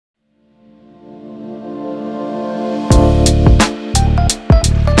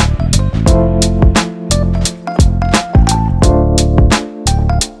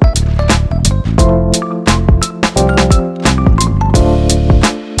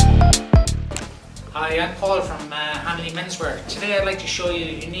Paddy, I'm Paul from Hanley Menswear. Today I'd like to show you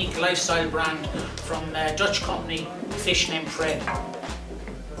a unique lifestyle brand from a Dutch company, a fish named Reidy.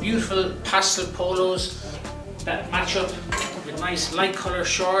 Beautiful pastel polos that match up with nice light colour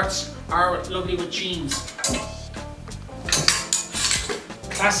shorts or lovely with jeans.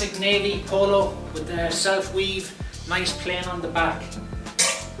 Classic navy polo with the self-weave, nice plain on the back.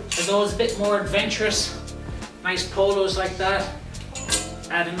 For those a bit more adventurous, nice polos like that.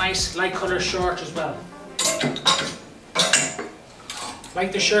 Add a nice light colour short as well.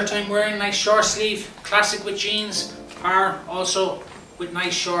 Like the shirt I'm wearing, nice short sleeve, classic with jeans, or also with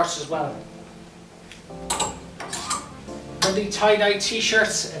nice shorts as well. Lovely tie-dye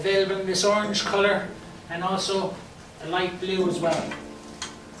t-shirts available in this orange colour and also a light blue as well.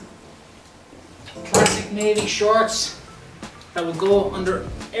 Classic navy shorts that will go under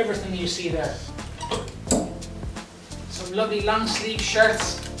everything you see there. Some lovely long sleeve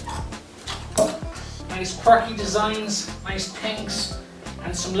shirts, nice quirky designs, nice pinks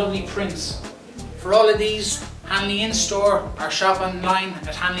and some lovely prints. For all of these, Hanley in store or shop online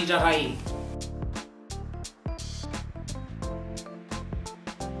at hanley.ie.